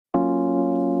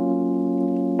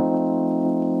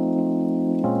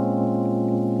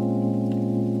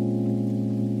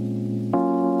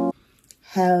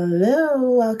Hello,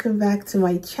 welcome back to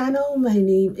my channel. My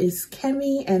name is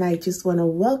Kemi and I just want to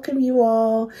welcome you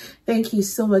all. Thank you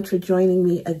so much for joining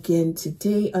me again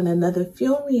today on another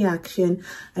film reaction.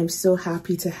 I'm so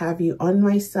happy to have you on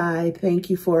my side. Thank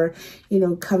you for,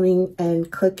 coming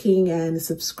and clicking and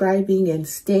subscribing and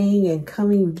staying and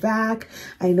coming back.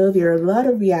 I know there are a lot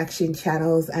of reaction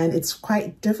channels and it's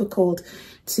quite difficult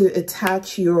to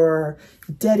attach your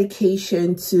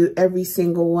dedication to every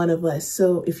single one of us.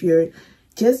 So if you're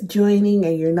just joining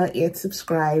and you're not yet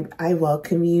subscribed, I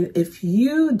welcome you. If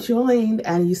you joined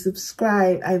and you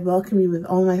subscribed, I welcome you with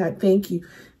all my heart. Thank you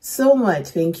so much.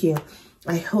 Thank you.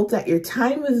 I hope that your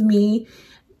time with me,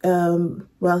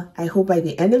 I hope by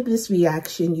the end of this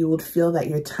reaction, you would feel that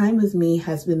your time with me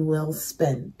has been well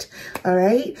spent. All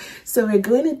right. So we're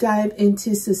going to dive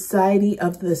into Society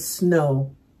of the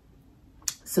Snow.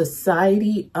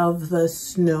 Society of the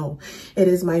Snow. It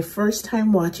is my first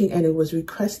time watching and it was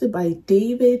requested by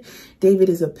David. David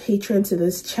is a patron to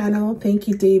this channel. Thank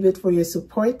you, David, for your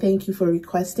support. Thank you for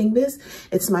requesting this.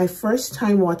 It's my first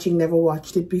time watching, never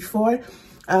watched it before.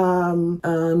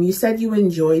 You said you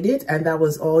enjoyed it and that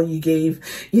was all you gave.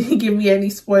 You didn't give me any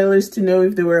spoilers to know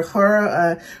if there were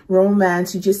horror,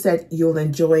 romance. You just said you'll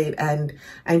enjoy it and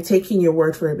I'm taking your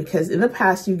word for it because in the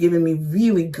past you've given me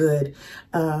really good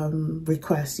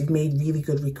requests. You've made really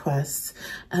good requests.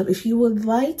 If you would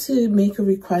like to make a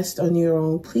request on your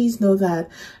own, please know that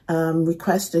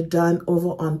requests are done over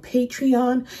on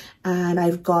Patreon and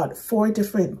I've got 4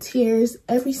 different tiers.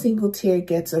 Every single tier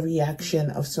gets a reaction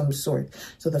of some sort.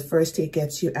 So the first tier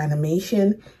gets you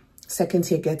animation, second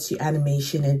tier gets you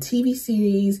animation and TV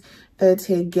series, third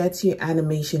tier gets you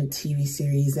animation, TV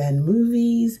series and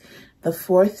movies. The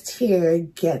fourth tier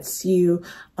gets you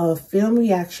a film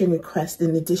reaction request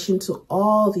in addition to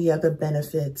all the other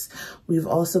benefits. We've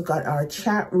also got our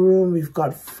chat room. We've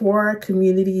got 4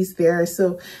 communities there.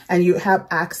 And you have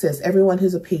access. Everyone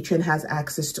who's a patron has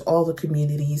access to all the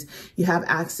communities. You have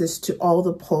access to all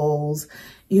the polls.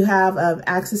 You have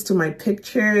access to my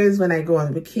pictures when I go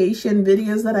on vacation,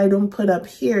 videos that I don't put up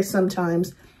here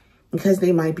sometimes because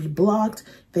they might be blocked.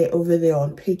 They're over there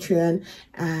on Patreon.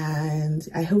 And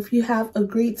I hope you have a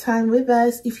great time with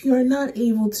us. If you're not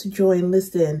able to join,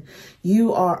 listen,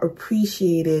 you are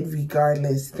appreciated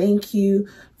regardless. Thank you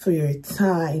for your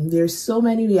time. There's so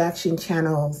many reaction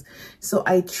channels. So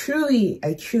I truly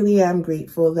am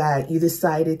grateful that you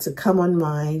decided to come on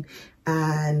mine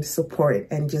and support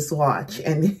and just watch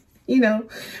and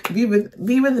be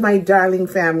with my darling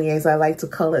family, as I like to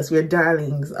call us. We're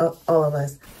darlings, all of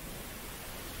us.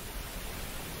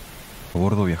 A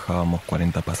bordo viajábamos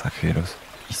 40 pasajeros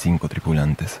y 5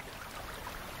 tripulantes.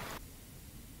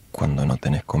 Cuando no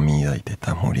tenés comida y te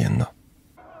estás muriendo.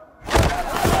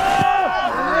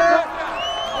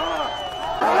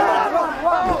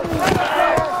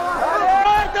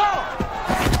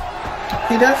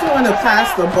 He doesn't want to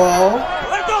pass the ball.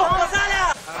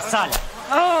 Sala.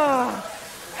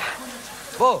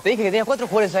 Vos, te dije que tenías 4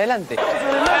 jugadores adelante. Bueno,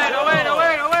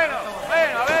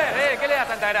 a ver, ¿qué le da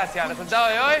tanta gracia? ¿El resultado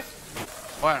de hoy?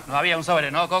 Bueno, no había un sobre,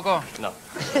 ¿no, Coco? No.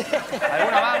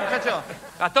 ¿Alguna más, muchacho?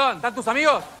 Gastón, ¿están tus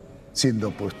amigos?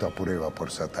 Siendo puesto a prueba por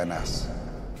Satanás,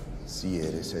 si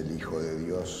eres el Hijo de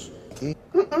Dios.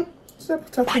 Stop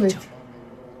talking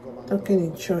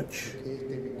in church.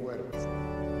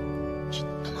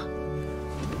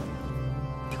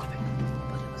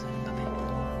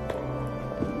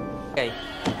 Okay.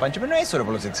 Pancho, pero no es solo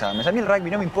por los exámenes. A mí el rugby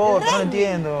no me importa, no lo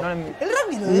entiendo. El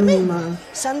rugby es lo de menos.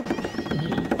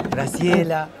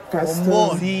 Graciela,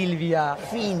 Bombón, Silvia,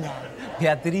 Fina,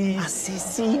 Beatriz,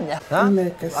 Asesina. ¿Ah?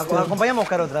 Acompañamos a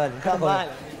buscar otra, dale.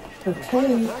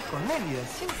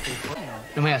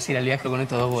 No me vas a ir al viaje con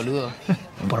estos 2 boludos.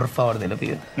 Por favor, te lo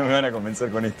pido. No me van a convencer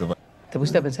con esto. ¿Te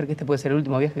pusiste a pensar que este puede ser el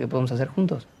último viaje que podemos hacer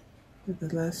juntos?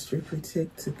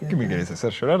 ¿Qué me querés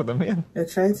hacer llorar también? They're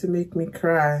trying to make me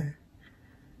cry.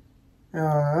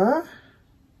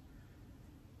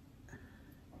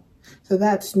 So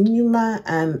that's Numa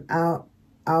and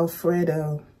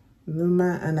Alfredo.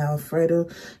 Numa and Alfredo.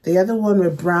 The other one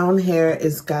with brown hair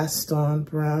is Gaston.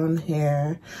 Brown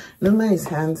hair. Numa is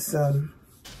handsome.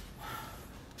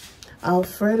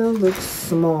 Alfredo looks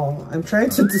small. I'm trying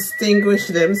to distinguish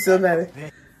them so that...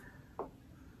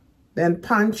 Then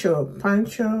Pancho.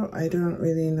 Pancho, I don't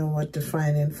really know what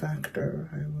defining factor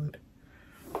I would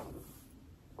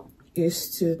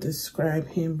use to describe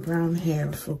him. Brown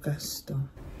hair for Gaston.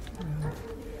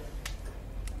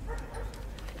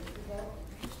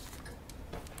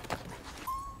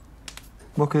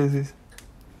 ¿Vos qué decís?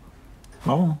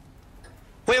 ¿Vamos?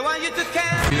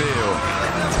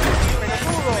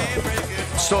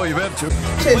 Soy Bercho.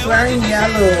 She's wearing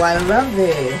yellow. I love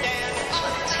it.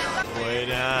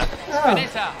 Buena.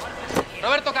 Canesa.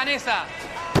 Roberto Canesa.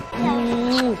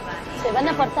 Se van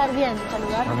a portar bien,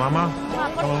 saludar. ¿La mamá?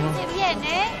 Pórtense bien,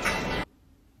 ¿eh?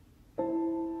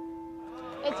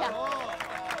 Echa.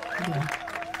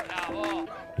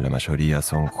 La mayoría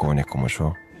son jóvenes como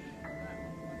yo,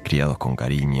 criados con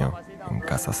cariño en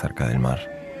casas cerca del mar.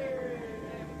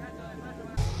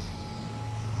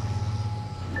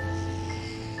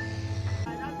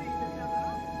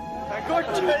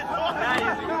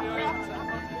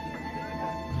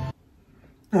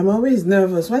 I'm always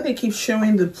nervous when they keep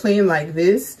showing the plane like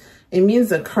this. It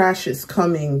means a crash is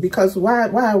coming, because why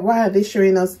are they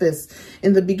showing us this?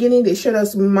 In the beginning, they showed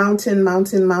us mountain,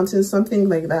 something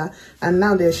like that. And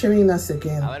now they're showing us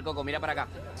again. A ver, Coco, mira para acá.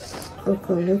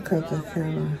 Coco, look at the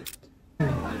camera.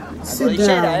 Sit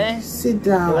down, sit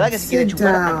down, ¿La verdad que se quiere sit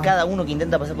chupar down. a cada uno que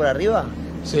intenta pasar por arriba?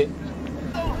 Sí.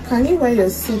 Can you wear your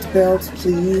seatbelt,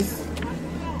 please?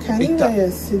 Can you wear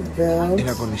your seatbelt? En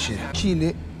la cordillera.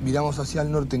 Chile, miramos hacia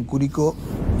el norte en Curicó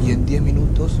y en 10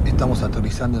 minutos estamos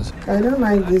aterrizando en... I don't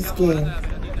like this game.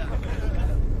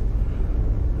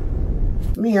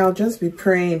 Me, I'll just be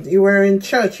praying. You were in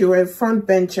church, you were a front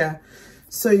bencher.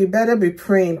 So you better be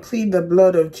praying. Plead the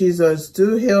blood of Jesus.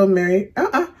 Do Hail Mary.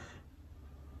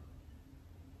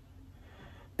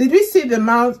 Did we see the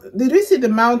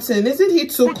mountain? Isn't he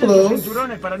too close?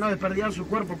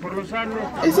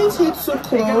 Isn't he too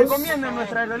close?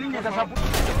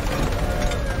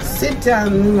 Sit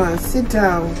down, Numa. Sit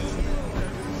down.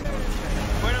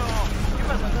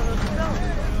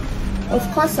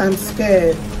 Of course I'm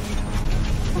scared.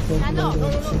 No.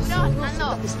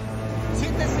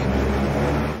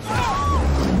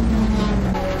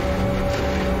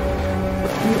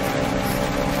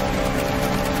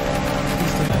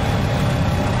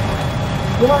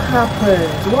 What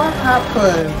happened? What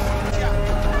happened?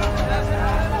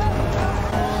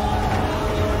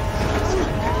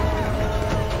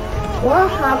 What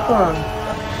happened?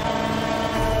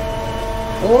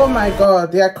 Oh my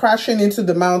God, they are crashing into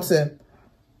the mountain.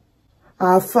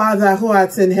 Our Father who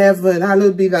art in heaven,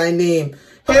 hallowed be thy name.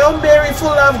 Hail Mary, full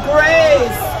of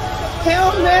grace.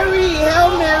 Hail Mary,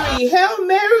 Hail Mary, Hail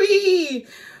Mary.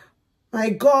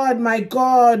 My God, my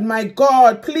God, my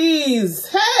God, please.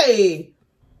 Hey.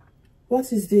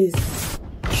 What is this?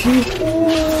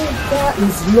 Jehovah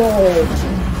is Lord.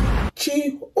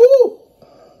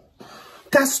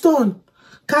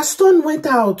 Gaston went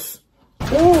out.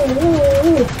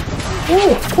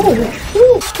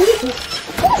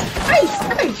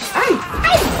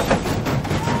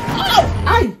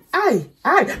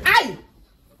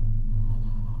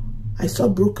 I saw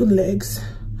broken legs,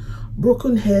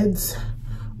 broken heads,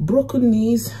 broken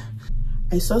knees.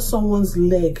 I saw someone's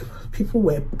leg.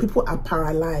 People are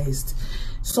paralyzed.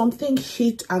 Something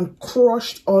hit and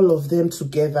crushed all of them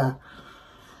together.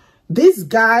 This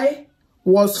guy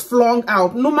was flung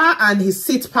out. Numa and his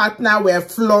seat partner were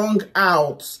flung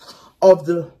out of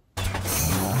the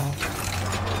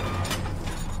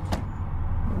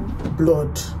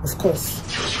blood. Of course.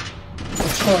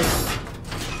 Of course.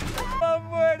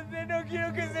 No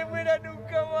quiero que se muera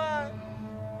nunca más.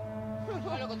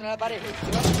 Hágalo contra la pared.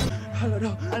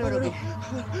 Álvaro.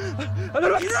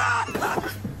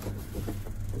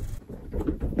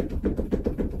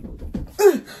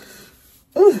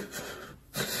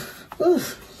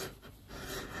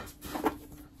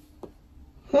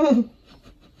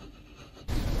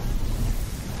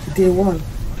 Day 1,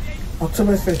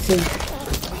 October 13th.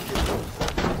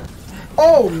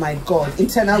 Oh my God,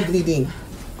 internal bleeding.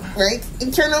 Right?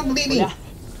 Internal bleeding.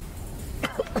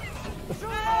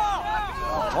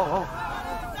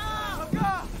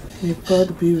 May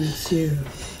God be with you.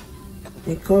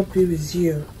 May God be with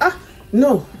you.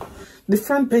 No. The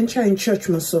front bencher in church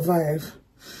must survive.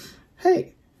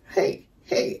 Hey.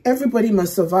 Everybody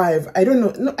must survive. I don't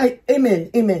know. No, amen.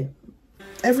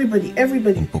 Everybody.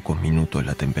 En pocos minutos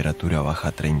la temperatura baja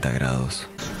a 30 grados.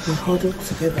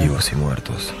 Vivos y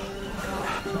muertos.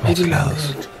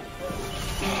 Mezclados.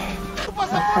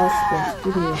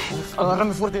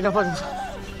 Agárrame fuerte la panza.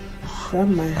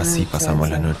 Así pasamos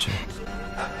la noche.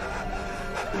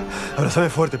 Abrázame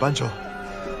fuerte, Pancho.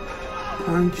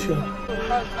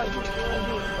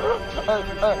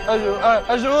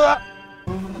 Ayuda.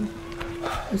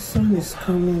 The sun is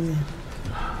coming in.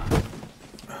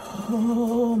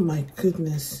 Oh my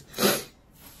goodness.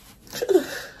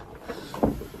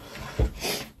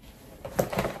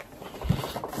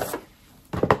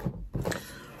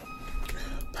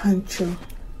 Pancho.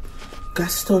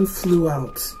 Gaston flew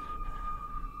out.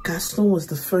 Gaston was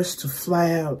the first to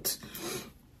fly out.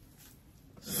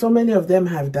 So many of them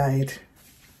have died.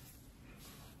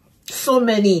 so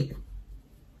many.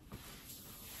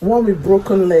 One with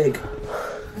broken leg.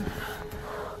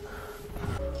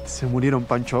 Se murieron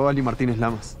Pancho Aval y Martínez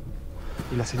Lamas.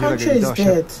 Y la señora Pancho que gritaba is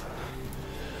ayer. dead.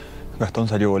 Gastón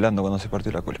salió volando cuando se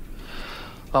partió la cola.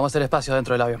 Vamos a hacer espacio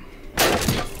dentro del avión.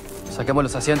 Saquemos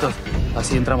los asientos,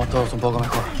 así entramos todos un poco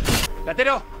mejor.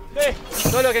 ¡Platero! ¡Sí!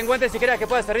 Todo lo que encuentres y creas que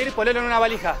pueda servir, ponelo en una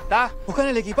valija, ¿está? Busca en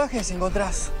el equipaje si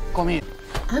encontrás comida.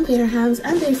 And their hands,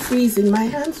 and they freezing. My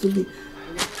hands will be...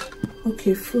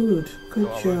 Okay, food. Good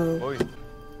job.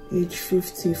 Age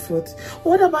 50 foot.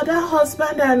 What about that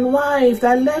husband and wife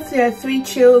that left their 3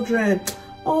 children?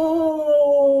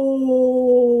 Oh,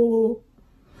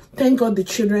 thank God the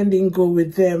children didn't go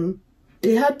with them.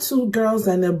 They had 2 girls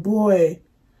and a boy.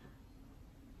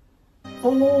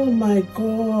 Oh my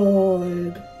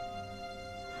God.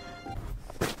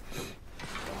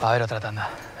 Va a haber otra tanda,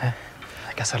 ¿eh?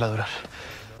 Hay que hacerla durar.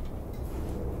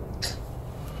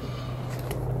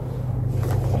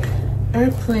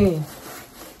 Airplane.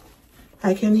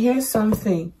 I can hear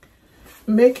something.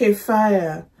 Make a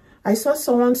fire. I saw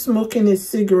someone smoking a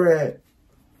cigarette.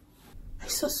 I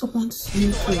saw someone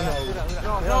smoking.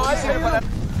 No,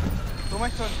 toma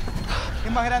esto.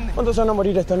 Es más grande. ¿Cuántos van a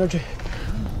morir esta noche?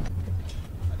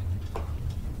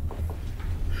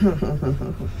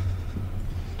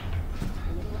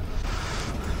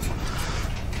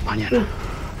 Mañana.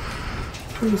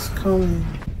 Who's coming?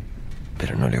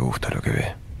 Pero no le gusta lo que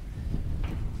ve.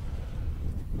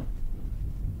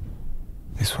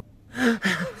 Eso.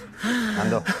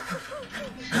 Ando.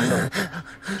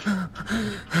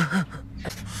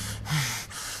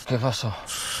 ¿Qué pasó?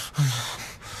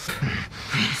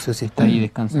 Susi está ahí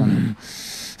descansando.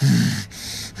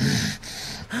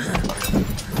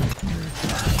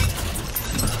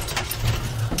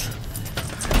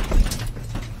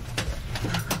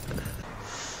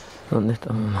 ¿Dónde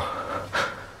está mamá?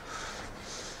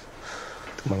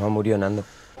 Tu mamá murió, Nando.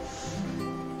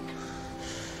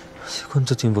 ¿Hace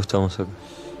cuánto tiempo estamos acá?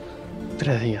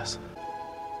 3 días.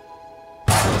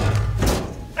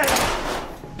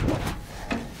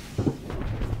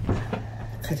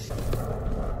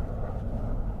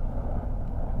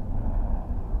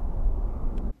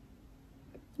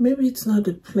 Maybe it's not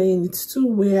a plane. It's too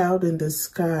way out in the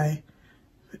sky.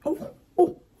 Oh,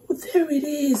 there it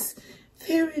is.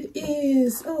 There it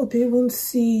is. Oh, they won't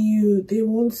see you. They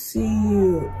won't see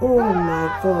you. Oh, my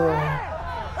God.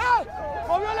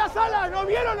 ¡Movió las alas! ¿No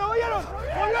vieron? ¿No vieron?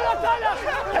 ¡Movió las alas!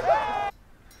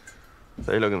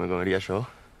 ¿Sabes lo que me comería yo?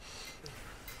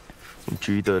 Un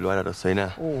chivito del bar a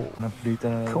Rosena. Una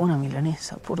plita. Qué buena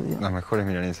milanesa, por Dios. Las mejores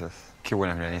milanesas. Qué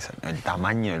buenas milanesas. El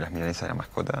tamaño de las milanesas de la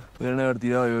mascota. Podrían haber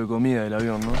tirado algo de comida del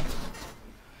avión, ¿no?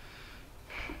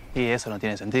 Y eso no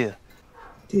tiene sentido.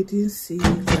 They didn't see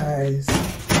you guys.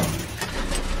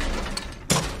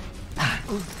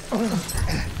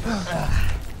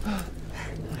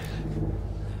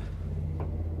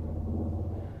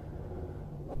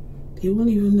 They won't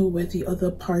even know where the other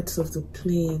parts of the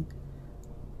plane.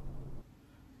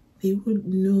 They would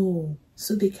know.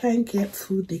 So they can't get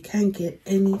food, they can't get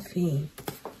anything.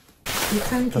 They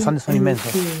can't Los Andes son get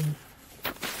inmensos. anything.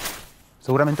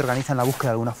 Seguramente organizan la búsqueda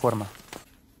de alguna forma.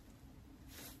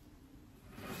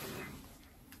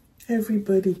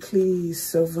 Everybody, please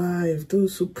survive.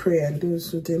 Those who pray and those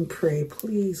who didn't pray.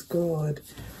 Please, God.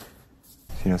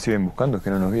 Si nos siguen buscando es que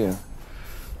no nos vieron.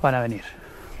 Van a venir.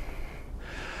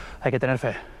 Hay que tener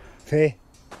fe. ¿Fe?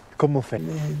 ¿Cómo fe?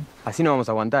 Así no vamos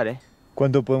a aguantar, ¿eh?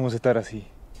 ¿Cuánto podemos estar así?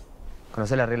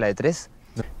 ¿Conocés la regla de 3?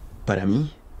 Para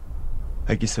mí,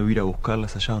 hay que subir a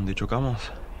buscarlas allá donde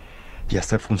chocamos y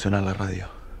hacer funcionar la radio.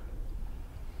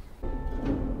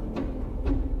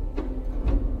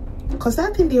 Because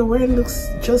that thing they're wearing looks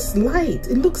just light.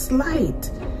 It looks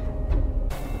light.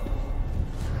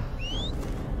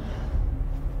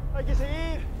 ¡Hay que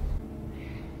seguir!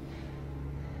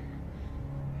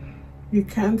 You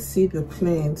can't see the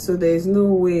plane, so there's no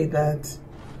way that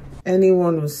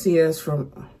anyone will see us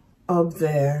from up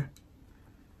there.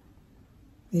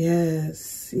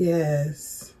 Yes,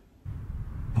 yes.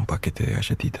 Un paquete de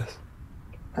galletitas.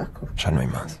 Ya no hay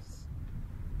más.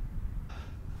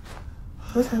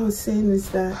 What I was saying is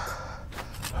that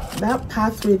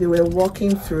pathway they were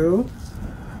walking through,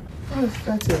 oh,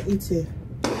 that's it, eat it.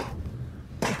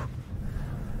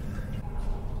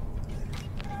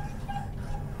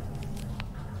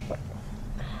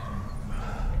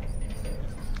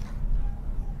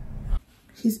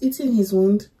 He's eating his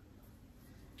wound.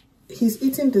 He's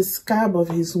eating the scab of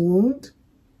his wound.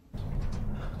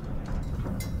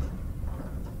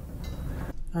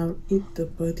 I'll eat the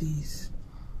bodies.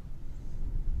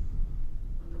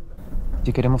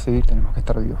 Si queremos seguir, tenemos que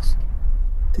estar vivos.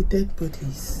 The dead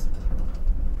bodies.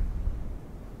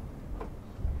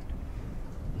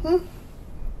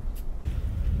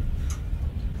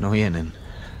 No vienen.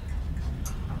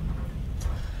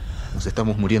 Nos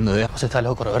estamos muriendo de hambre. Vos estás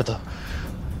loco, Roberto.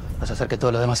 Vas a hacer que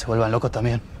todos los demás se vuelvan locos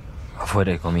también.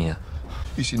 Afuera hay comida.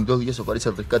 Y si en 2 días aparece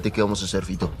el rescate, ¿qué vamos a hacer,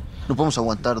 Fito? No podemos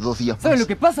aguantar 2 días más. ¿Sabes lo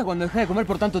que pasa cuando dejas de comer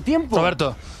por tanto tiempo?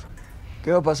 Roberto.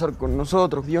 ¿Qué va a pasar con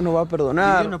nosotros? Dios nos va a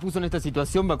perdonar. Si Dios nos puso en esta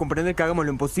situación, va a comprender que hagamos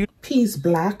lo imposible. Peace,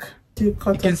 Black. ¿Y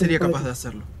quién sería capaz de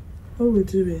hacerlo? Who would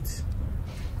do it?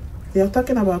 They are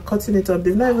talking about cutting it up.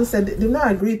 They've not even said, they've not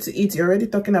agreed to eat. You're already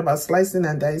talking about slicing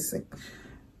and dicing.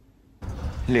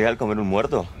 ¿Legal comer un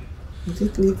muerto? Is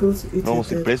it legal to eat? No vamos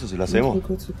a ir presos si lo hacemos.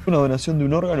 Una donación de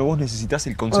un órgano, vos necesitas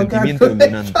el consentimiento del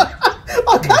donante.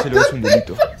 No se lo es un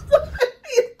delito.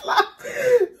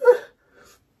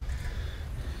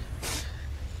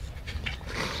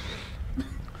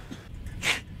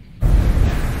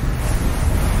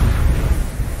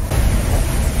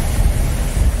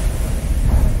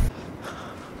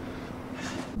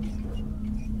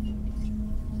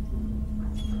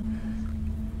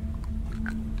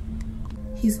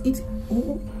 He's eating.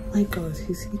 Oh my God!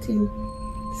 He's eating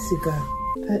cigar.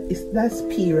 That's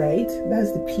pee, right?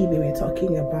 That's the pee they were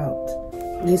talking about.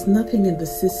 There's nothing in the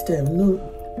system. No.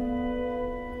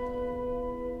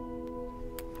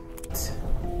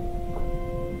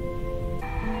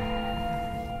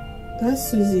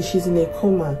 That's Susie. She's in a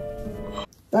coma.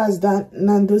 That's that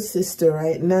Nando's sister,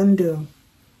 right? Nando.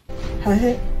 Her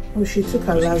head. Oh, she took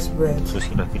her last breath.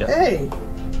 Hey.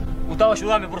 Gustavo,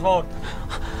 ayúdame, por favor.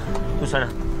 Susana,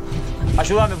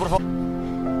 ayúdame, por favor.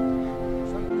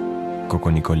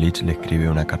 Coco Nicolich le escribe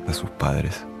una carta a sus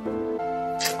padres.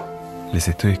 Les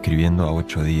estoy escribiendo a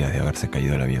 8 días de haberse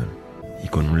caído el avión y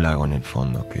con un lago en el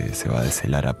fondo que se va a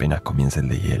deshelar apenas comience el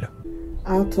deshielo.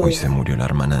 Hoy se murió la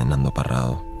hermana de Nando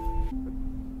Parrado.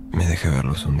 Me dejé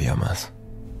verlos un día más.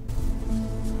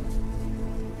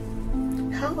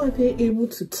 How are they able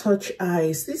to touch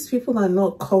ice? These people are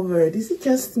not covered. Is it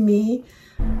just me?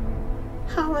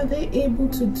 How are they able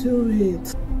to do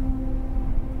it?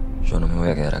 Yo no me voy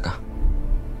a quedar acá.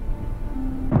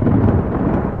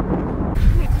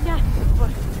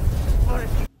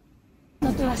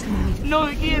 No te vas a morir. No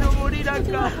quiero morir acá. No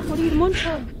te vas a morir,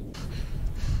 Moncho.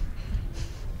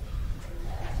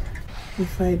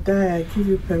 If I die, I give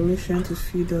you permission to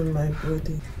feed on my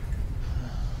body.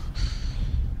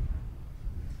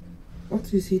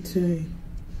 What is he doing?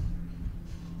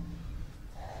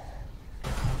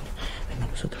 Venga a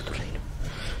nosotros tu reino.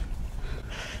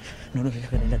 No nos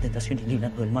dejes en la tentación y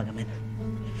líbranos del mal, amén.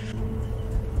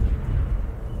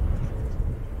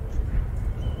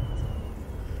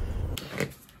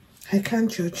 I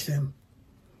can't judge them.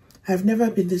 I've never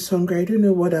been this hungry. I don't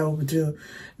know what I would do.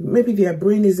 Maybe their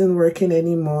brain isn't working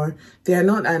anymore. They are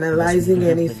not analyzing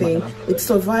anything. It's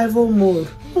survival mode.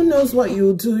 Who knows what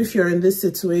you'll do if you're in this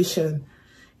situation?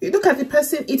 You look at the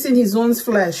person eating his own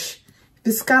flesh.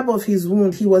 The scab of his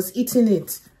wound, he was eating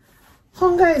it.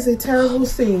 Hunger is a terrible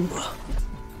thing.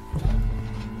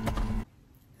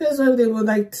 That's why they would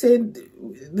like say,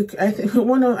 look, I think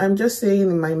I'm just saying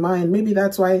in my mind, maybe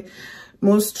that's why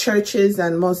most churches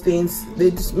and most things, they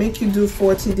just make you do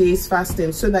 40 days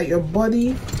fasting so that your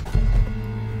body...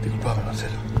 Disculpame,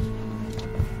 Marcelo.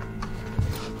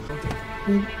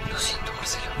 Lo siento,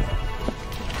 Marcelo.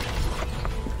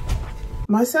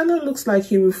 Marcelo looks like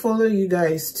he will follow you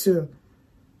guys too.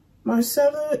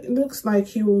 Marcelo looks like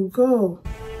he will go.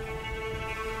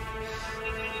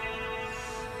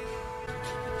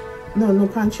 No,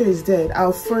 Pancho is dead.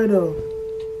 Alfredo.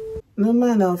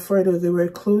 Numa and Alfredo, they were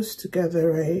close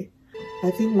together, right?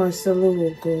 I think Marcelo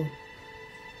will go.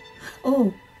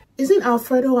 Oh, isn't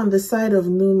Alfredo on the side of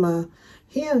Numa?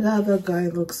 He and the other guy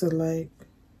looks alike.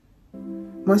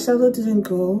 Marcelo didn't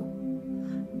go.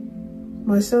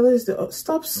 Marcelo is the... Oh,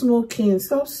 stop smoking.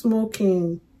 Stop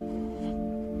smoking.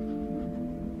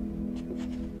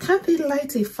 Can't they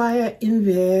light a fire in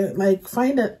there? Like,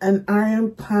 find an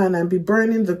iron pan and be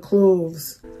burning the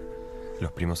clothes.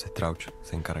 Los primos Strauch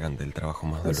se encargan del trabajo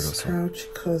más doloroso.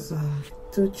 Strauch cousin.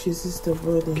 Strauch uses the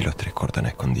body. Y los tres cortan a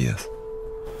escondidas.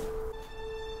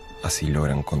 Así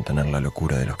logran contener la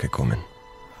locura de los que comen.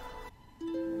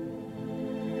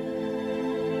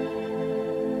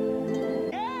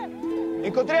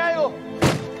 ¡Encontré algo!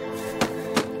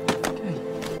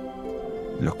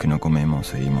 Los que no comemos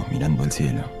seguimos mirando el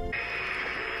cielo.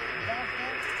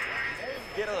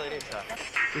 Izquierda o derecha.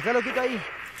 Déjalo quieto ahí.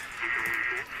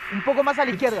 Un poco más a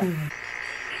la izquierda.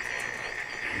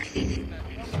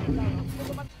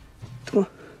 Toma.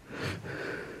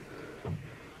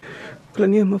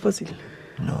 Planea es más fácil.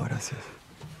 No, gracias.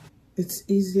 It's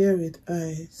easier with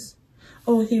eyes.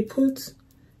 Oh, he puts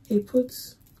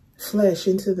flesh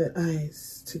into the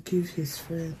eyes to give his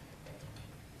friend.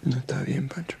 No está bien,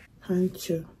 Pancho.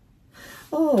 Pancho.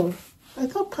 Oh, I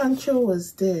thought Pancho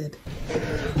was dead.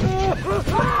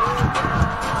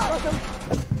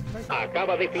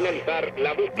 Acaba de finalizar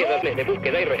la búsqueda desde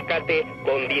búsqueda y rescate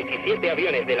con 17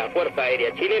 aviones de la Fuerza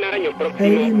Aérea Chilena el año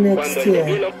próximo, cuando el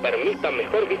deshielo permita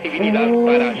mejor visibilidad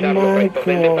para hallar los restos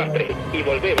del desastre. Y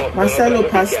volvemos. Marcelo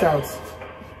passed out.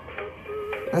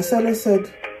 Marcelo said.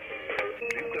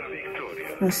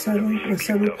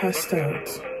 Marcelo passed out.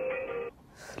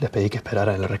 Les pedí que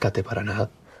esperaran el rescate para nada.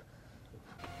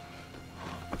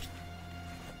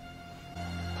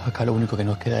 Acá lo único que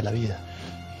nos queda es la vida.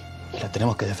 Y la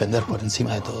tenemos que defender por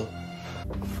encima de todo.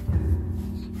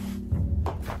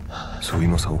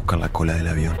 Subimos a buscar la cola del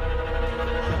avión.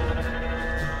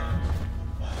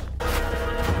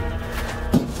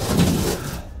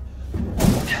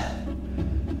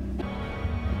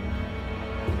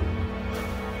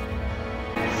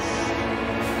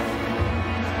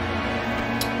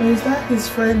 Is that his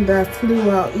friend that flew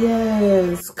out?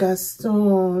 Yes,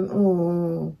 Gaston.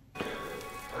 Oh.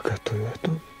 Acá estoy,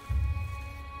 Gaston.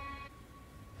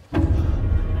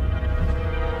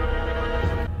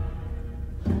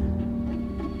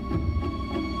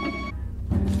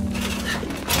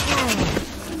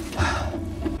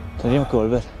 Tendríamos que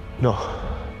volver. No.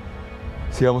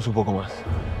 Sigamos un poco más.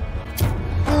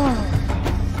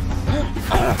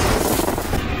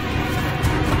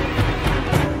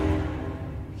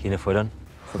 ¿Quiénes fueron?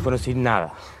 Se fueron sin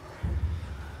nada.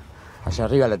 Allá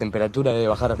arriba la temperatura debe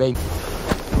bajar a 20.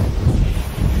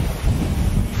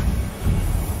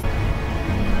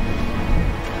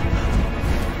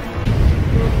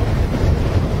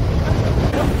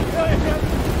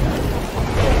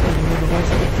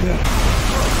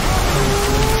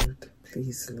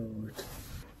 Please, Lord.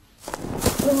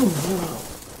 Oh, wow.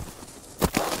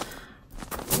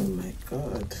 Oh, my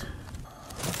God.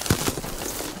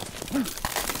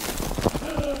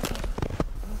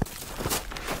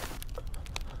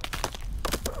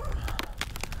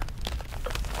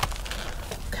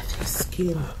 Look at his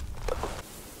skin.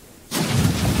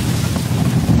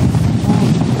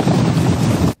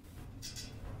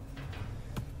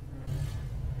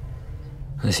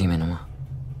 Decime nomás.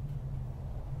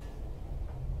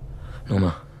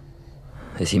 Nomás.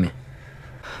 Decime.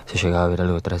 ¿Se llegaba a ver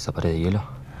algo detrás de esa pared de hielo?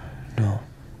 No.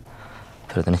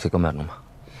 Pero tenés que comer nomás.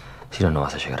 Si no, no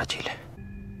vas a llegar a Chile.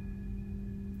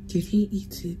 Did he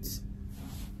eat it?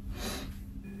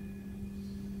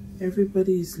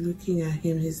 Everybody is looking at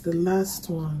him. He's the last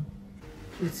one.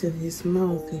 It's in his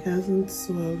mouth. He hasn't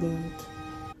swallowed.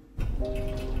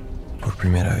 Por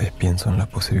primera vez pienso en la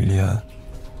posibilidad,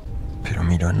 pero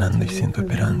miro a Nando y siento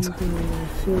esperanza.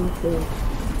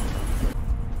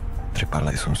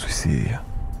 Treparla es un suicidio.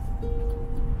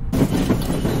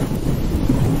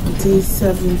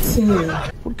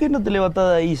 D17. ¿Por qué no te levantás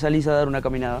de ahí y salís a dar una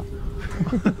caminada?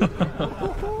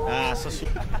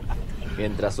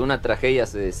 Mientras una tragedia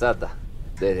se desata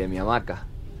desde mi hamaca.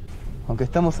 Aunque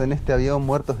estamos en este avión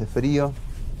muertos de frío,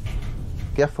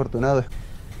 qué afortunado es.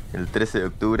 El 13 de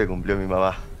octubre cumplió mi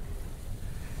mamá.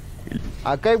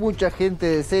 Acá hay mucha gente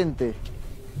decente.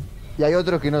 Y hay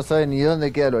otros que no saben ni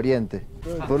dónde queda el oriente.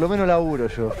 Por lo menos laburo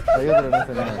yo. Hay otros que no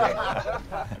saben nada.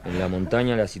 En la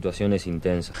montaña la situación es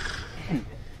intensa.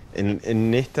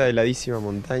 En esta heladísima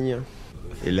montaña,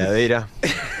 heladera,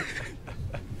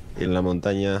 en la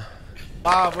montaña...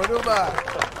 ¡Vamos, Numa!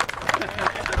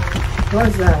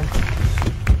 What's that?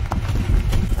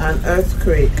 An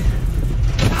earthquake.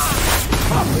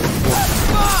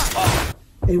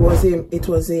 It was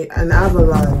an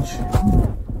avalanche.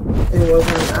 It was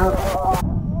an avalanche.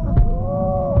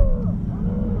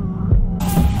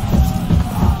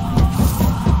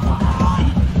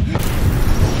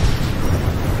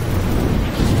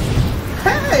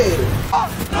 Hey!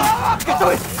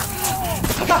 ¡Esto es!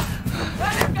 ¡Acá!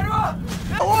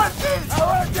 ¡Aguante!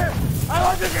 ¡Aguante!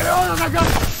 ¡Aguante que le vamos a sacar!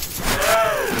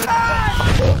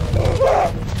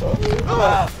 ¡No,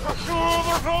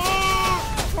 por favor!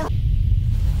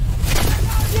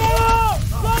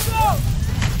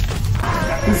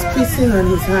 He's pissing on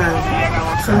his hand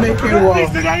to make it walk.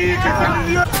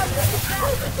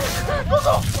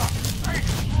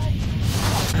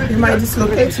 He might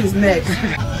dislocate his neck.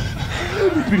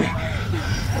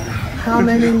 How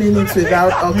many minutes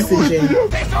without oxygen?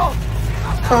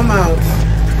 Come out.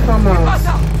 Come out.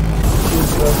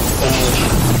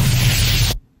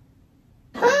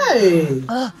 Hey!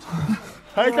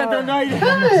 Ahí está entrando aire.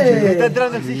 Hey! Está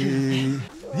entrando oxígeno.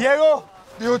 Diego.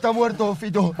 Diego está muerto,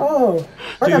 Fito. Oh,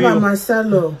 what about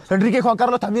Marcelo? Enrique y Juan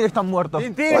Carlos también están muertos.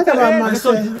 What about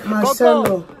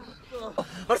Marcelo?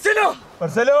 ¡Marcelo!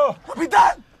 ¡Marcelo!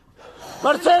 ¡Capitán!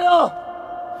 ¡Marcelo!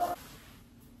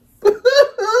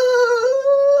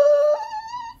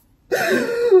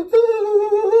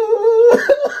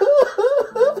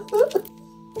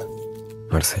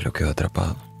 Marcelo quedó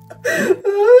atrapado.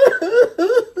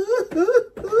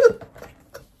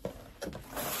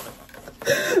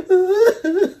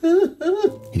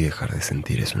 Y dejar de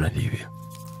sentir es un alivio.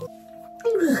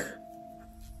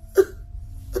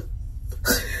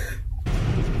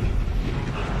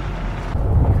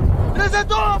 ¡Trece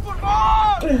todo, por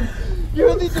favor! ¡Y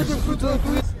bendito es el fruto de tu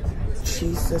vida!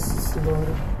 Jesus is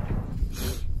Lord.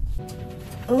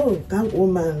 Oh, that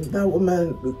woman,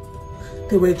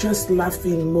 they were just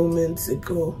laughing moments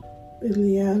ago.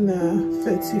 Liliana,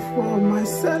 34,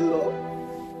 Marcelo.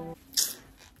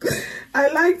 I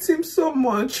liked him so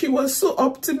much. He was so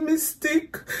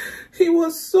optimistic. He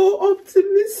was so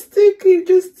optimistic. He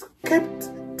just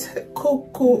kept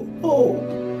Coco. Oh,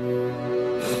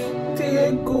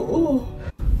 Diego. Oh,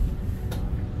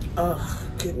 oh,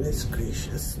 goodness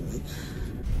gracious me.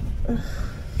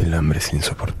 El hambre es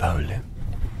insoportable.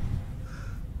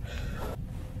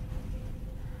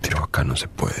 Pero acá no se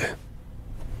puede.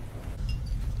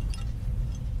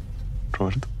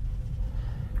 Roberto.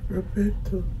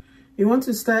 You want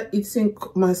to start eating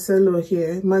Marcelo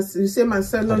here. You say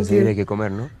Marcelo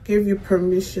gave you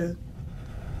permission.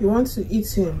 You want to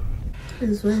eat him.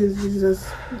 It's just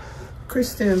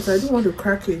Christians. I don't want to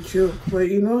crack a joke, but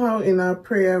you know how in our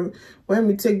prayer, when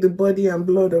we take the body and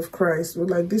blood of Christ, we're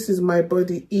like, this is my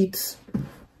body, eat.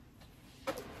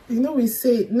 You know, we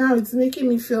say it now, it's making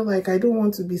me feel like I don't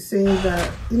want to be saying that.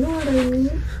 You know what I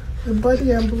mean? The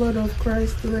body and blood of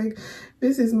Christ, like,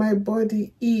 this is my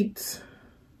body, eat.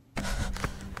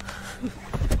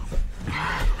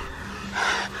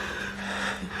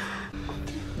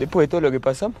 Después de todo lo que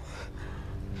pasamos.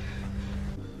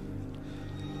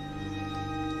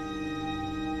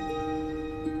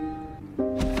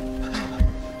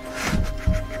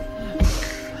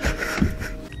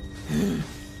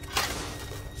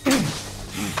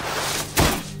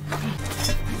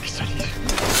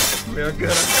 Me voy a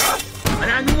quedar acá.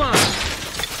 ¡Pará, Numa!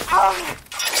 ¡Ah!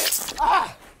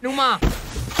 ¡Ah! ¡Numa!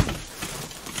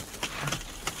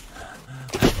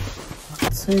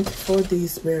 24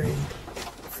 days buried.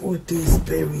 4 days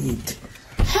buried.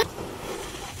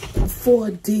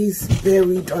 4 days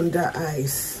buried under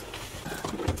ice.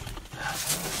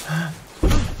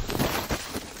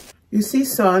 You see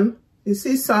sun? You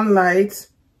see sunlight?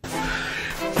 Oh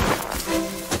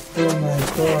my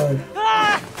God.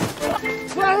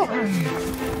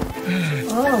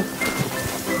 Oh.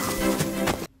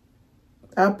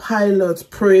 Our pilot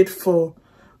prayed for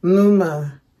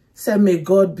Numa. Said, may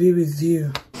God be with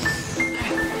you.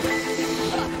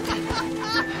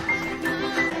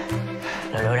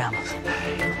 Lo logramos.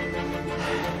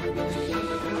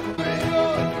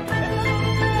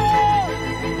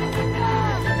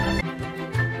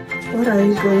 What are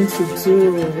you going to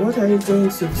do? What are you going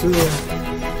to do?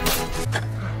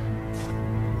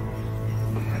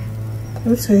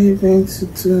 What are you going to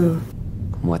do?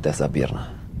 ¿Cómo está esa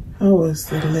pierna? How was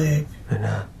the leg?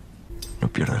 Nena, no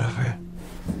pierdo la fe.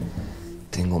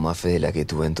 Tengo más fe de la que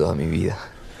tuve en toda mi vida.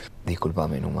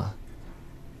 Discúlpame, Numa.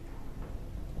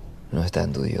 No está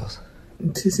en tu Dios.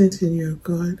 It isn't in your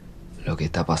God. Lo que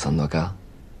está pasando acá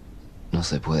no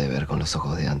se puede ver con los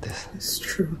ojos de antes. It's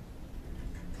true.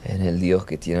 En el Dios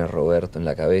que tiene a Roberto en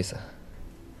la cabeza.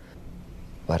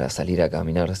 Para salir a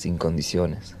caminar sin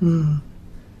condiciones.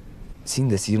 Sin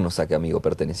decirnos a qué amigo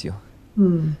perteneció.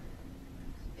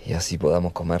 Y así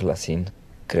podamos comerla sin...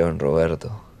 Creo en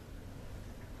Roberto.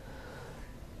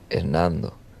 En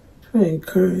Nando. En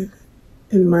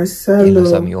Marcelo. Y en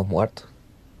los amigos muertos.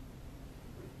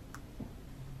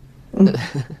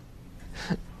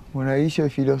 Monaguillo y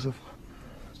filósofo.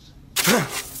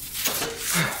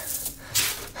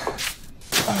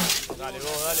 Dale,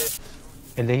 vos, dale.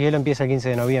 El deshielo empieza el 15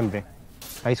 de noviembre.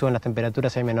 Ahí suben las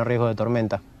temperaturas y hay menor riesgo de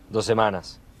tormenta. 2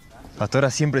 semanas. Hasta ahora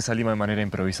siempre salimos de manera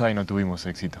improvisada y no tuvimos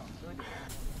éxito.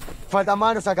 Faltan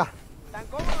manos acá. ¿Están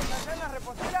cómodos allá en las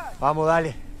reposteras? Vamos,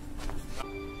 dale.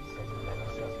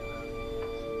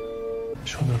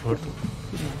 Ayúdame, Roberto.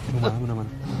 Dame una mano.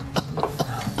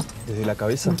 Desde la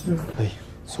cabeza. Ahí.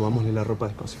 Subámosle la ropa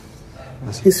despacio.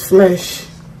 Así. His flesh.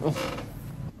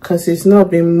 Because he's not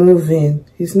been moving.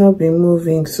 He's not been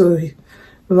moving. So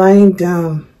lying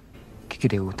down. ¿Qué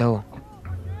querés, Gustavo?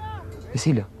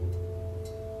 Decilo.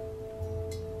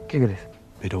 ¿Qué querés?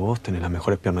 Pero vos tenés las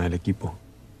mejores piernas del equipo.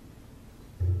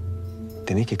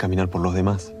 Tenés que caminar por los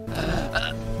demás.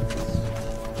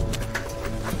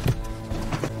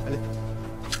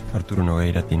 Arturo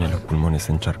Nogueira tiene los pulmones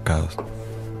encharcados.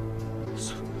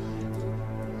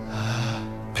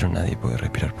 Pero nadie puede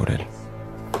respirar por él.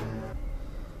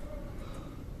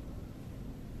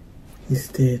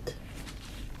 He's dead.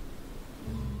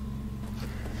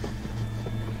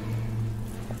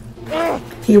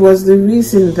 He was the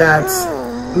reason that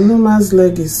Numa's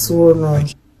leg is swollen.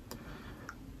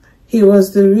 He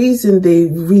was the reason they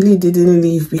really didn't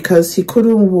leave, because he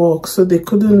couldn't walk, so they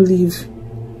couldn't leave.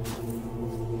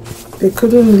 They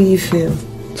couldn't leave him.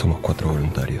 Somos 4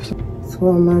 voluntarios.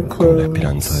 Con la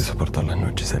esperanza de soportar las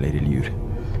noches al aire libre.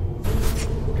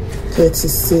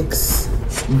 36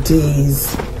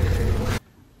 days.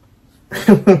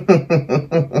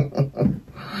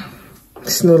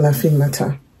 It's no laughing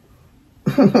matter.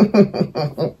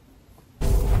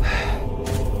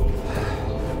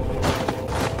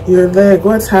 Your leg,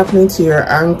 what's happening to your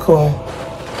ankle?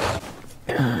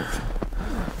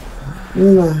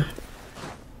 Numa,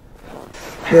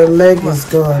 your leg is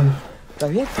gone.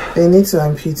 They need to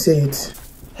amputate.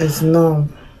 It's numb.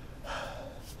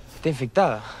 Está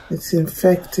infectada. It's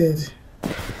infected.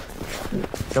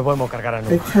 No podemos cargar a Numa.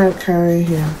 They can't carry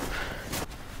him.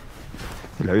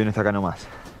 El avión está acá nomás.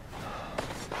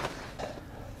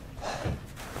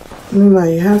 Numa,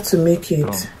 you have to make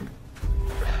it.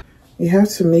 You have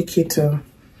to make it.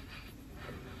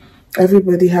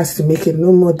 Everybody has to make it.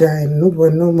 No more dying. No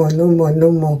more, no more, no more,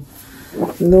 no more.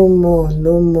 No more,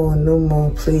 no more, no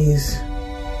more, please.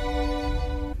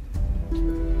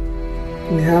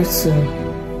 We have to.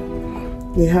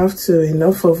 We have to.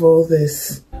 Enough of all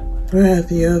this. Where are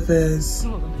the others?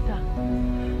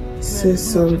 Say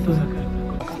something.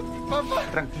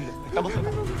 Tranquilo, estamos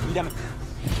acá. Mírame.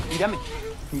 Mírame.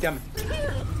 Mírame.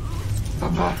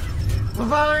 Papá.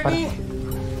 Papá, vení.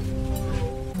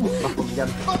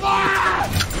 Mírame. Papá.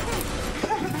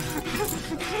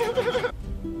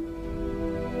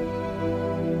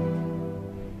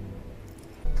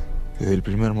 Desde el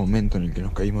primer momento en el que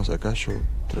nos caímos acá, yo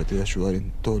traté de ayudar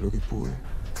en todo lo que pude.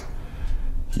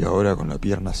 Y ahora con la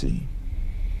pierna así.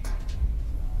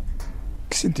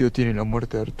 ¿Qué sentido tiene la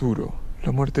muerte de Arturo?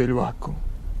 La muerte del Vasco.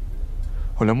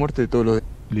 O la muerte de todos los...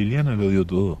 Liliana lo dio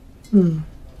todo.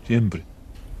 Siempre.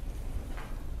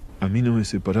 A mí no me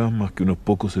separaban más que unos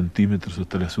pocos centímetros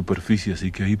hasta la superficie,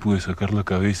 así que ahí pude sacar la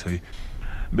cabeza y...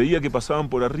 Veía que pasaban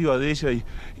por arriba de ella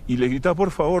y le gritaba, por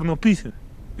favor, no pisen.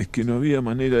 Es que no había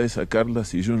manera de sacarla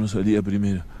si yo no salía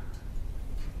primero.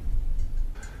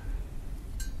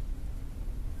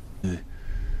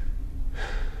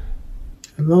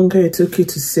 The longer it took you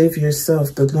to save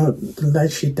yourself, the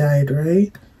less she died,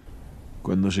 right?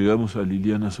 Cuando llegamos a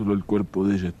Liliana, solo el cuerpo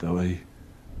de ella estaba ahí.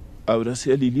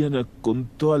 Abracé a Liliana con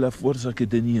toda la fuerza que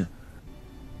tenía.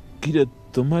 Quería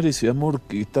tomar ese amor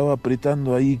que estaba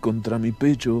apretando ahí contra mi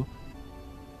pecho.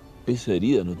 Esa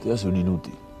herida no te hace un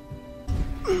inútil.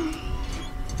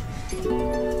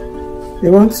 You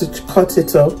want to cut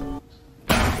it up?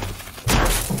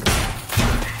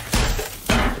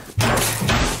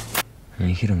 Me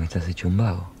dijeron que estás hecho un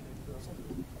vago.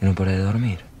 Que no para de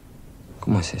dormir.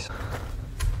 ¿Cómo es eso?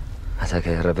 Hasta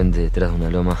que de repente detrás de una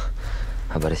loma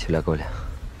apareció la cola.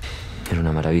 Era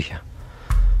una maravilla.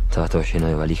 Estaba todo lleno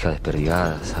de valijas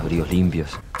desperdigadas, abrigos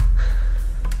limpios.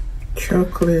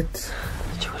 Chocolate.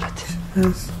 Chocolate.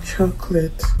 That's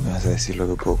chocolate. Me vas a decir lo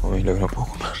que puedo comer y lo que no puedo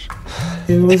comer.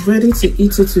 He was ready to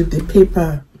eat it with the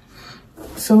paper.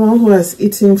 Someone who has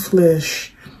eaten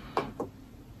flesh.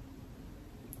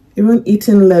 Even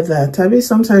eating leather. Tabi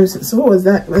sometimes, so what was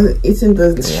that? Eating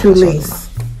the shoelace.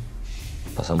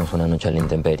 Pasamos una noche a la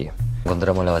intemperie.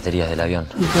 Encontramos las baterías del avión.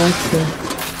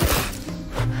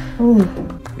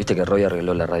 ¿Viste que Roy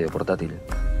arregló la radio portátil?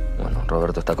 Bueno,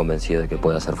 Roberto está convencido de que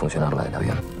puede hacer funcionar la del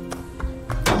avión.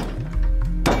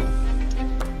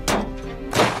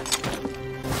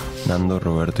 Nando,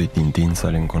 Roberto y Tintín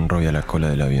salen con Roy a la cola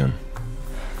del avión.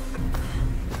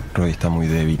 Roy está muy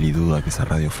débil y duda que esa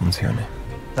radio funcione.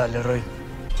 Dale, Roy.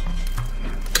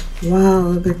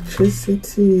 Wow,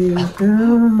 electricity.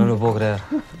 No lo puedo creer.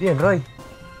 Bien, Roy.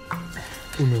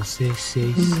 1, 6,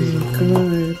 6, Oh 0, 1.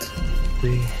 my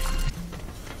God.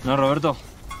 No, Roberto.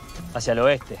 Hacia el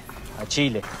oeste, a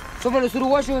Chile. Somos los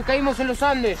uruguayos que caímos en los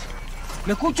Andes.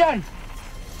 ¿Me escuchan?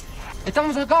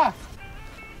 Estamos acá.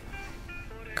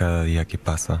 Cada día que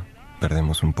pasa,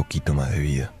 perdemos un poquito más de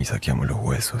vida y saqueamos los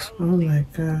huesos. Oh my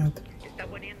God.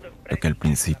 Lo que al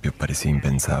principio parecía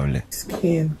impensable.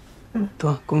 Skin.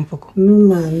 Toma, come un poco.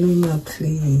 Numa,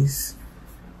 please.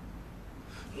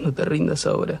 No te rindas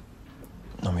ahora.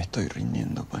 No me estoy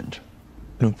rindiendo, Pancho.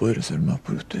 No poder hacer más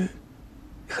por ustedes.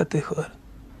 Déjate de joder.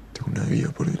 Tengo una vida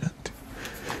por delante.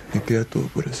 Me queda todo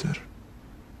por hacer.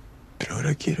 Pero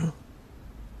ahora quiero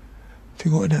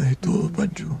Tengo ganas de todo,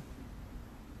 Pancho.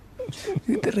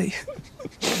 ¿Qué te reís?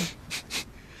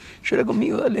 Llora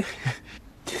conmigo, dale.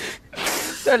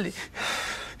 Dale.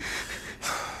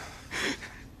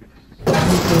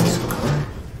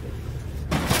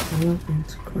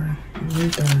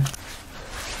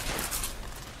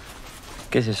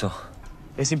 ¿Qué es eso?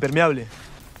 Es impermeable.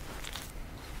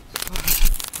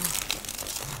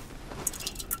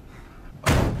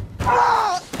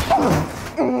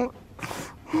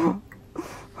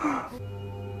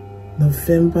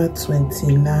 November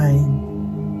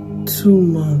 29, 2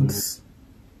 months.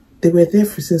 They were there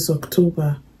since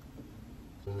October.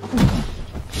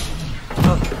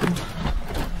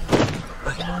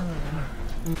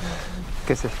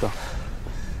 ¿Qué es esto?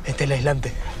 Este es el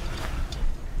aislante.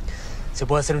 Se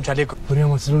puede hacer un chaleco.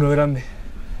 Podríamos hacer uno grande.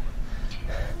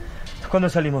 ¿Cuándo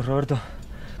salimos, Roberto?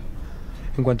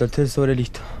 En cuanto esté el sobre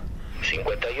listo.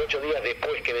 58 días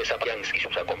después que desaparecieron y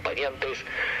sus acompañantes,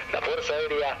 la Fuerza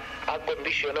Aérea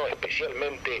acondicionó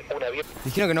especialmente un avión.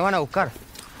 Dijeron que nos van a buscar.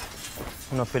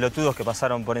 Unos pelotudos que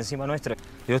pasaron por encima nuestro.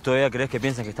 ¿Y vos todavía creés que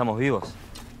piensan que estamos vivos?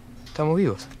 ¿Estamos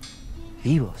vivos?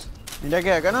 ¿Vivos? Mirá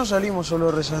que acá no salimos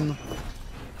solo rezando.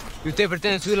 ¿Y ustedes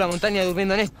pretenden subir la montaña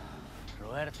durmiendo en esto?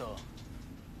 Roberto.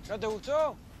 ¿No te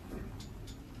gustó?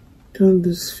 Don't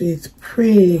lose faith.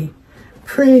 Pray.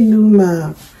 Pray,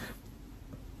 Numa.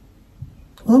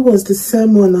 What was the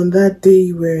sermon on that day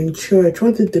you were in church?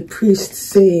 What did the priest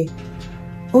say?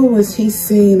 What was he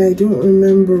saying? I don't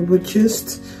remember, but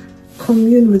just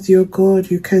commune with your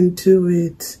God. You can do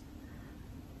it.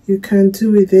 You can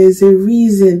do it. There is a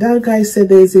reason. That guy said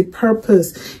there is a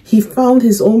purpose. He found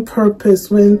his own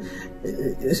purpose when,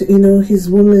 his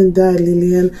woman died,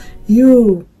 Lillian.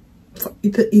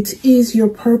 It is your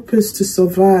purpose to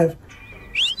survive.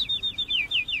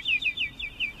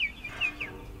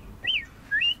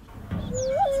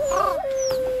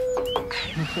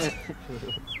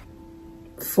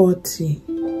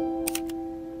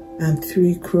 And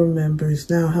 3 crew members.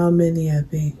 Now, how many are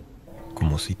they?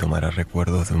 Como si tomara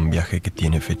recuerdos de un viaje que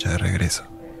tiene fecha de regreso.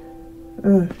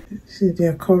 Oh, see, they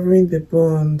are covering the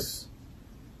bones.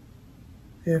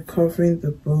 They are covering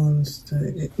the bones.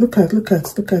 Look at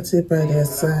it by their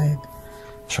side.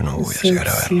 Yo no voy a llegar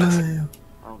a verlas.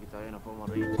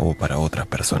 O para otras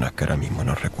personas que ahora mismo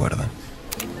nos recuerdan,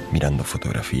 mirando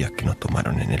fotografías que nos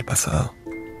tomaron en el pasado.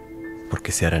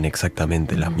 Porque se harán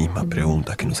exactamente las mismas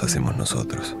preguntas que nos hacemos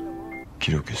nosotros.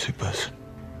 Quiero que sepas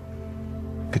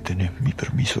que tenés mi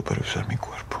permiso para usar mi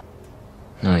cuerpo.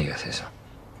 No digas eso.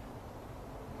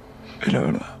 Es la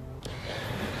verdad.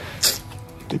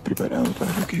 Estoy preparado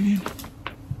para lo que viene.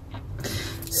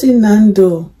 See,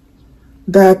 Nando,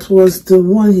 that was the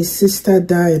one his sister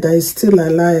died, that is still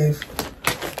alive.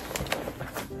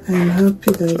 I'm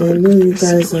happy that I know you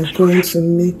guys are going to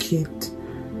make it.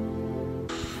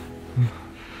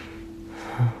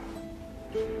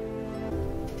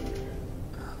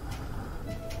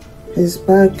 His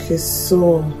back is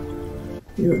sore.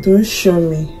 Don't show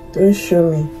me. Don't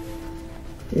show me.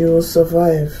 You will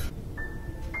survive.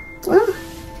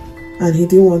 And he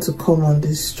didn't want to come on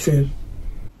this trip.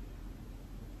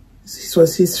 It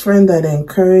was his friend that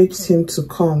encouraged him to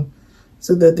come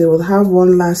so that they will have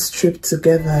one last trip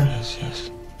together. Gracias.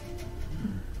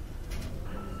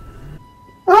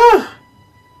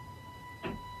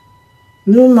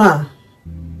 Numa.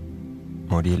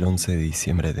 Morí el 11 de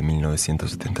diciembre de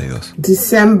 1972.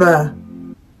 December.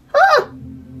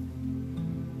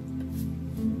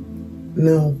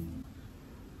 No.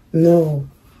 No.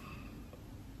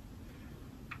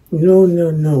 No,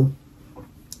 no, no.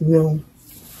 No.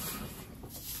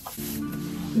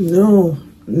 No.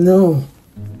 No.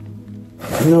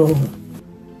 No.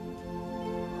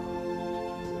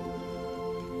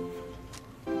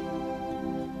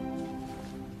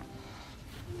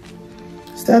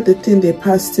 Is that the thing they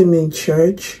passed him in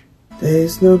church? There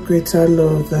is no greater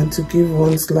love than to give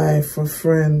one's life for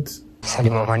friends.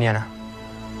 Salimos mañana.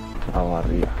 Vamos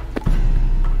arriba.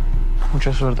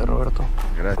 Mucha suerte, Roberto.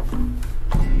 Gracias.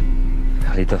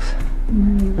 Carlitos.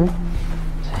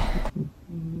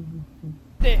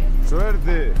 Sí.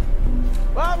 ¡Suerte!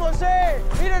 ¡Vamos,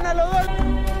 ¡Miren a los dos!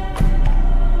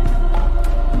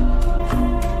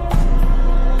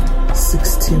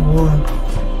 61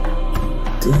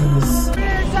 days. ¡Miren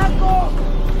el saco!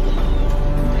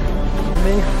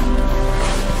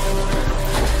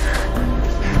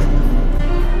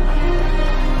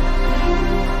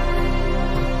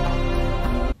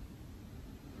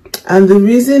 And the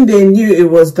reason they knew it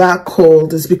was that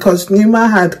cold is because Numa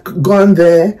had gone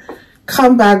there,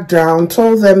 come back down,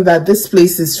 told them that this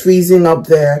place is freezing up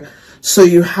there, so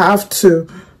you have to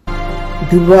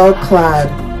be well clad.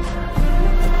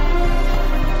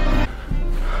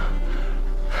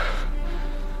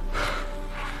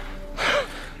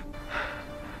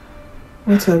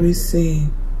 What are we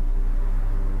saying?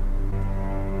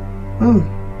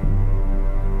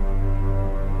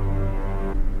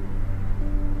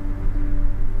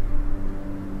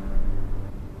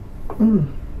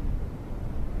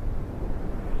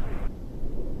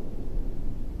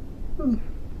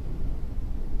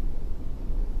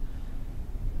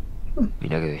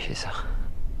 Mira qué belleza.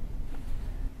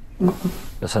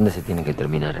 Los Andes se tienen que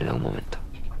terminar en algún momento.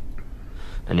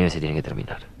 La nieve se tiene que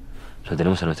terminar. Lo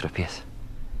tenemos a nuestros pies.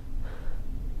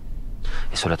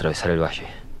 Es solo atravesar el valle.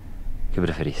 ¿Qué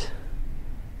preferís?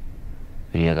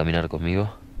 ¿Venir a caminar conmigo?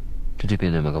 Yo estoy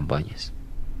pidiendo que me acompañes.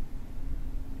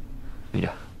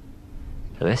 Mira.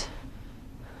 ¿Lo ves?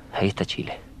 Ahí está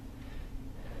Chile.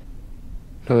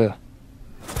 Lo veo.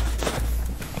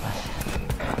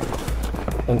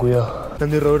 Ten cuidado.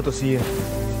 Nando y Roberto siguen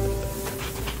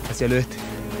hacia el oeste.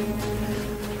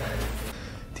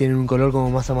 Tienen un color como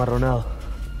más amarronado.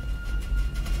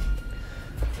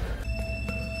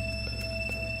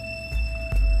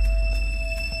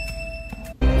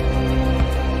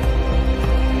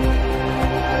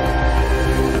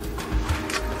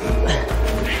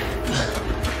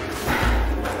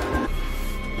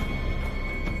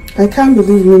 I can't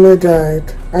believe Nina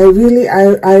died. I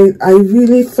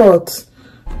really thought,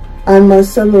 and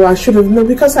Marcelo, I should have known,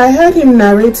 because I heard him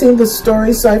narrating the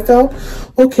story, so I felt,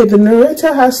 okay, the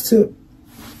narrator has to.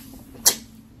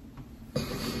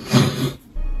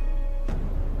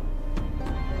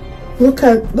 Look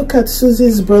at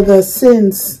Susie's brother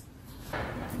since.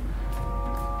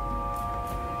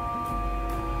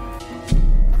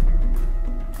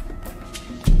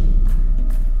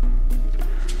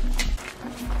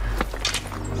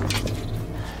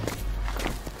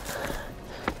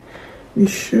 You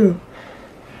sure?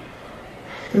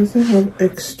 Does it have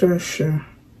extra sure?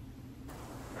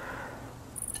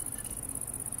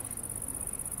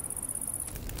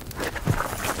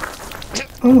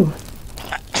 Oh.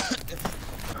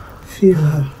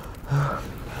 Fever.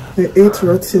 They ate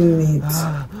rotten meat.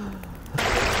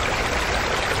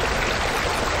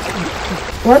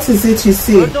 What is it you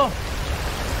see?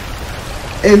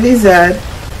 A lizard?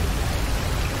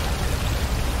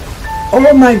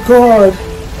 Oh my God.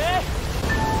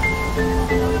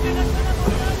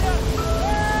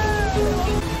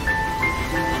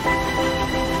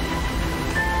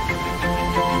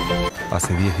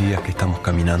 Hace 10 días que estamos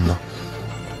caminando.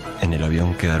 En el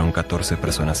avión quedaron 14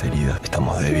 personas heridas.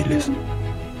 Estamos débiles.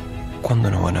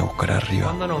 ¿Cuándo nos van a buscar arriba?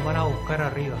 ¿Cuándo nos van a buscar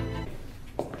arriba?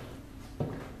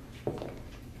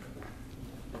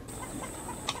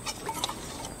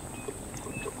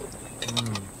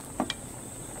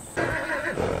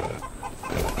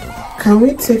 Can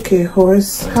we take a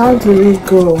horse? How do we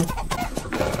go?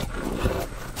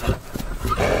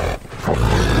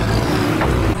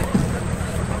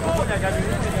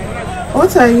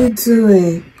 What are you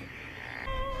doing?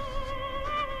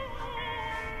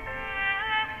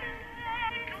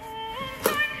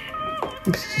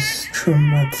 This is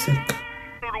traumatic.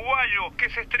 Uruguayo que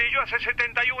se estrelló hace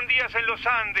 71 días en los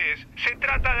Andes. Se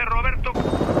trata de Roberto.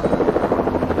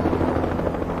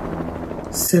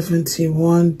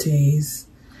 71 days,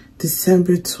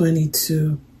 December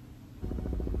 22.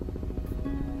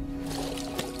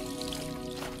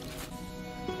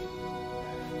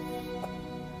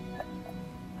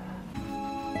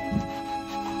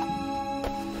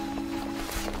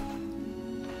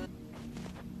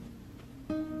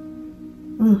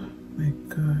 Oh my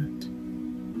God.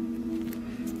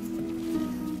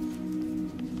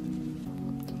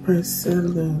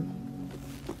 Marcelo.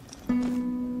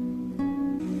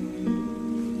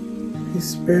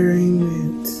 He's burying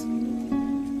it.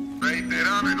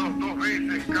 Reiterámelos 2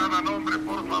 veces cada nombre,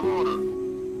 por favor.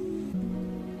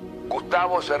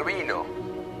 Gustavo Servino.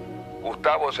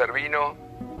 Gustavo Servino.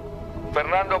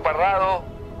 Fernando Parrado.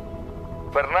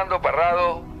 Fernando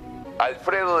Parrado.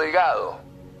 Alfredo Delgado.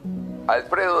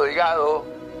 Alfredo Delgado.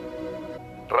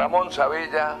 Ramón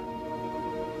Sabella.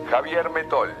 Javier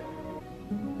Metol.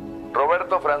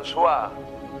 Roberto François.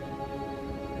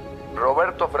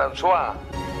 Roberto François.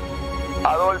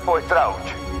 Adolfo Strauch.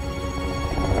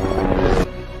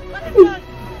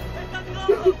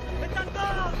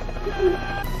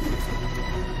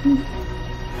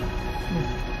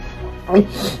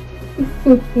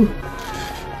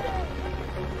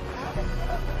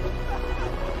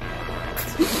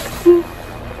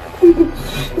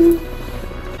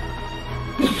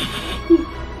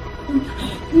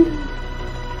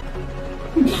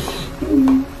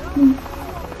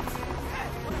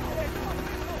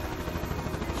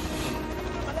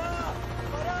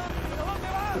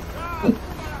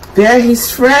 They're his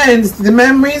friends, the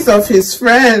memories of his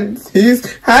friends. He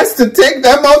has to take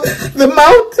them off the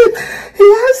mountain. He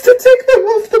has to take them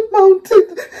off the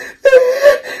mountain.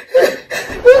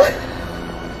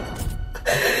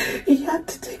 He had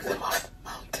to take them off the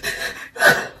mountain.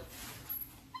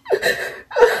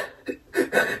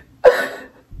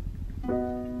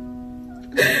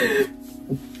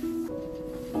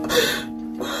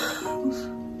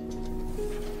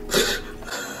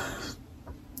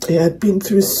 He had been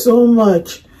through so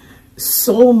much.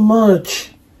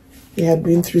 He had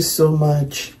been through so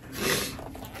much.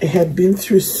 He had been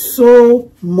through so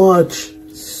much.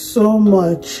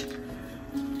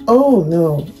 Oh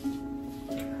no.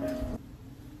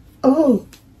 Oh,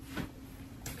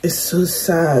 it's so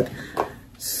sad.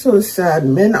 So sad.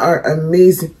 Men are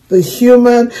amazing. The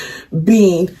human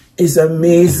being is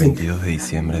amazing. El 22 de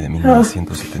diciembre de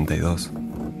 1972.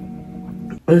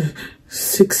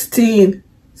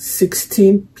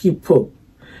 16 people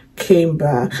came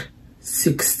back.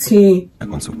 16.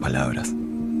 Con sus palabras.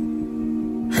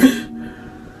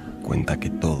 Cuenta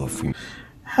que todo fue.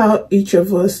 How each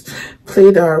of us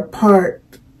played our part.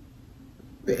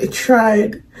 They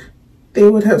tried. They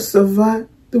would have survived.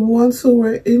 The ones who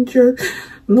were injured,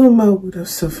 Numa would have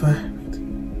survived.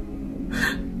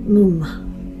 Numa.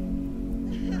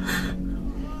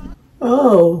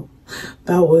 Oh,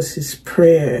 that was his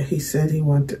prayer. He said he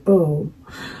wanted. Oh.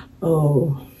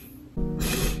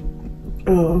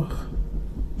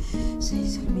 Se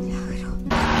hizo el milagro.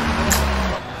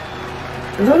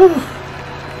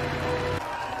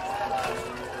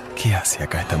 ¿Qué hace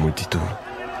acá esta multitud?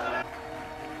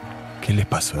 ¿Qué le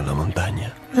pasó en la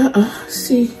montaña?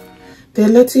 See, they're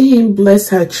letting him bless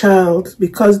her child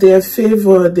because they are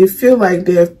favored. They feel like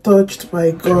they are touched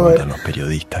by God. Preguntan los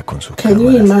periodistas con sus Can you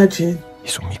imagine? Y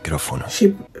sus micrófonos.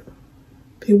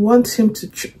 They want him to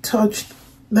touch.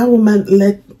 That woman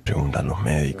let. Preguntan los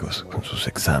médicos con sus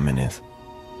exámenes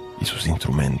y sus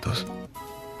instrumentos.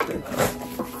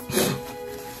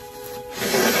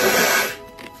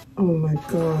 Oh my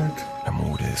God. La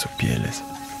mugre de sus pieles.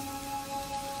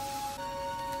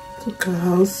 Look at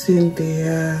how thin they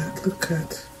are. Look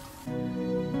at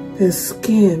their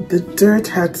skin. The dirt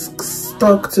had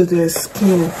stuck to their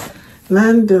skin.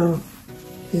 Nando,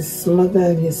 his mother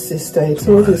and his sister, he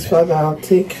told his father, I'll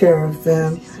take care of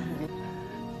them.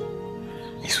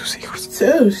 Y sus hijos.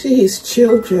 So, see his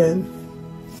children.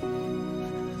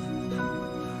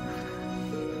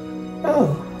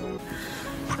 Oh.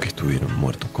 Porque estuvieron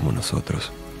muertos como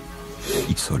nosotros.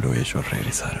 Y solo ellos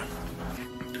regresaron.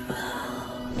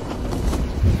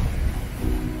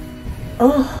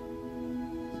 Oh.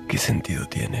 ¿Qué sentido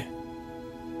tiene?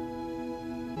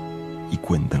 Y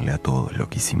cuéntenle a todos lo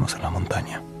que hicimos en la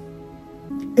montaña.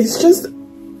 It's just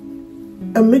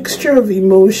a mixture of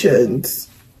emotions.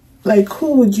 Like,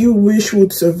 who would you wish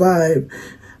would survive?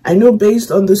 I know based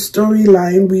on the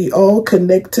storyline, we all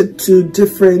connected to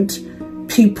different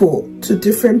people, but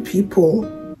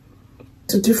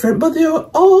they were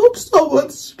all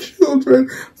someone's children,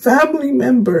 family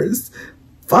members.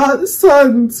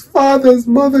 Sons, fathers,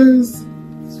 mothers.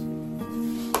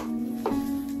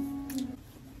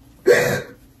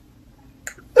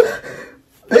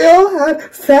 They all had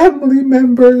family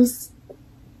members.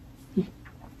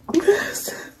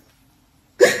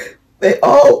 They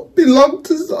all belonged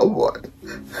to someone.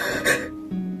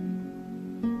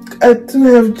 And to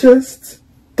have just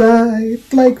died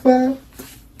like that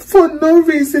for no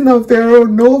reason of their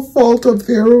own, no fault of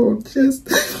their own, just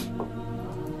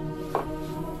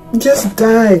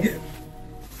die.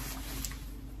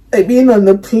 Like being on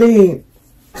the plane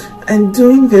and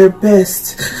doing their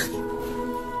best,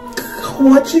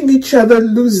 watching each other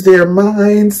lose their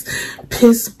minds,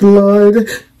 piss blood,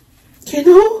 you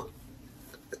know,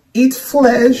 eat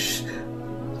flesh.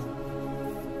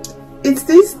 It's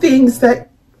these things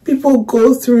that people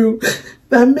go through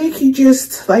that make you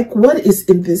just like, what is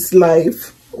in this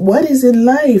life? What is in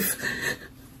life?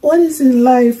 What is in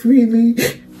life, really?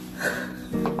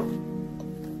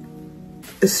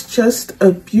 It's just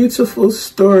a beautiful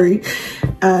story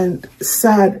and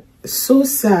sad, so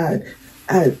sad.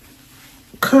 And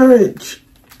courage.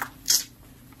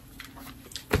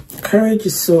 Courage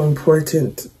is so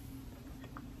important.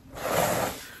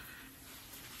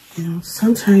 You know,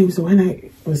 sometimes when I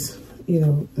was, you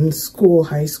know, in school,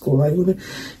 high school, I would,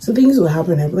 so things would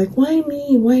happen. I'd be like, why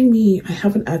me? Why me? I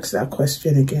haven't asked that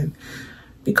question again.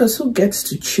 Because who gets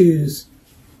to choose?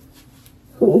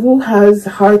 Who has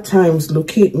hard times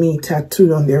locate me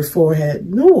tattooed on their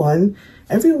forehead? No one.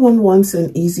 Everyone wants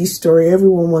an easy story.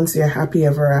 Everyone wants their happy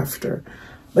ever after.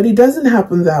 But it doesn't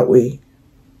happen that way.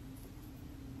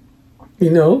 You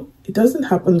know, it doesn't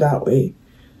happen that way.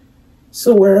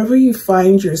 So wherever you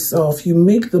find yourself, you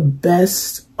make the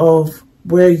best of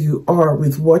where you are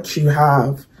with what you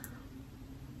have.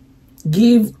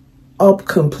 Give up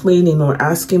complaining or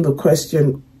asking the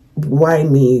question, why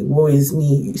me? Woe is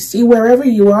me? You see, wherever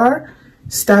you are,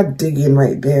 start digging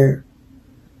right there.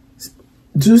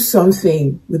 Do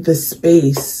something with the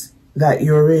space that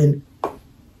you're in.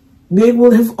 They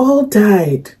will have all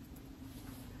died.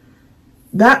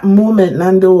 That moment,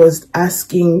 Nando was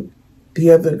asking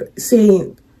the other,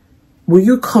 saying, will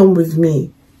you come with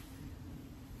me?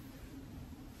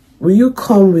 Will you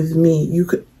come with me? You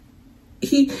could.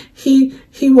 He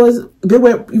was. They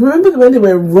were. You remember when they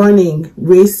were running,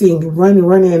 racing,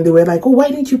 running, and they were like, "Oh, why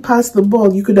didn't you pass the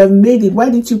ball? You could have made it. Why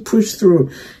didn't you push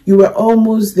through? You were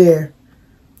almost there."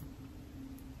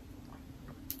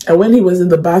 And when he was in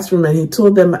the bathroom and he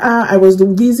told them, I was the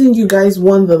reason you guys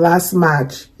won the last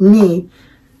match. Me.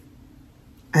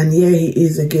 And here he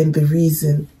is again, the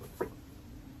reason.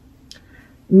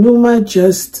 Numa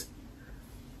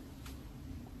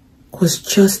was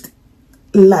just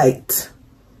light.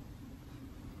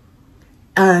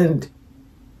 And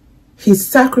his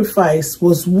sacrifice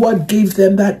was what gave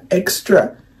them that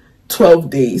extra 12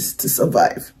 days to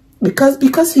survive.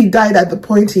 Because he died at the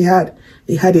point he had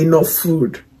enough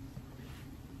food.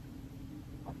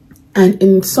 And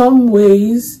in some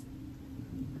ways,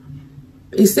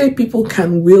 they say people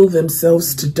can will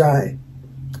themselves to die.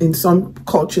 In some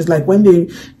cultures, like when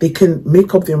they can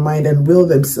make up their mind and will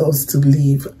themselves to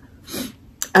leave.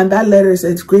 And that letter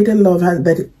says, greater love has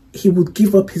that he would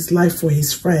give up his life for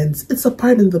his friends. It's a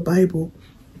part in the Bible.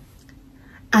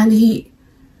 And he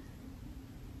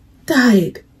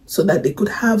died so that they could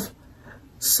have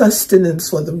sustenance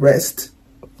for the rest.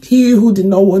 He who did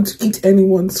not want to eat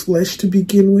anyone's flesh to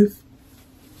begin with.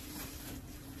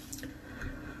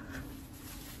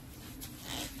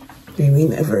 May we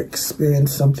never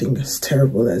experience something as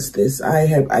terrible as this.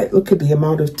 I look at the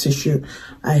amount of tissue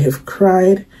I have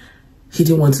cried. He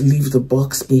didn't want to leave the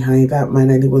box behind, that man,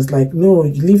 and he was like, no,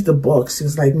 you leave the box. He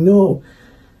was like, no,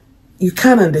 you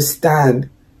can't understand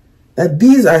that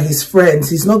these are his friends.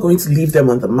 He's not going to leave them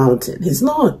on the mountain. He's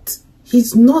not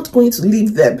going to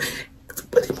leave them.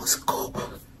 Everybody must go.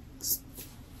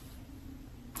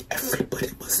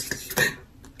 Everybody must leave.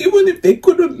 Even if they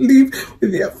couldn't leave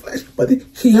with their flesh, but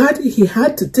he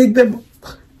had to take them.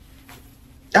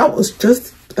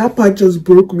 That part just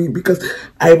broke me because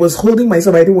I was holding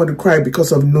myself. I didn't want to cry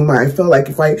because of Numa. I felt like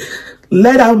if I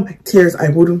let out my tears, I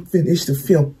wouldn't finish the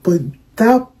film. But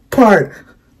that part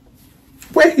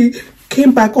where he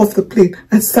came back off the plane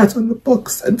and sat on the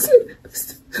box and said,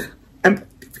 I'm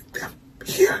leaving them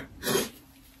here.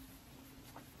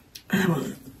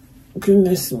 Oh,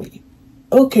 goodness me.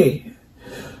 Okay.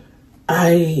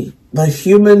 The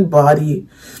human body,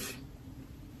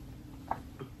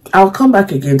 I'll come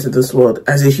back again to this world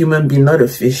as a human being, not a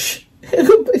fish.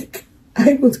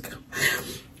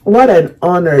 What an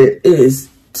honor it is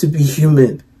to be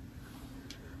human.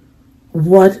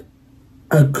 What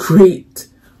a great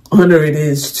honor it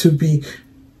is to be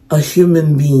a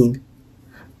human being.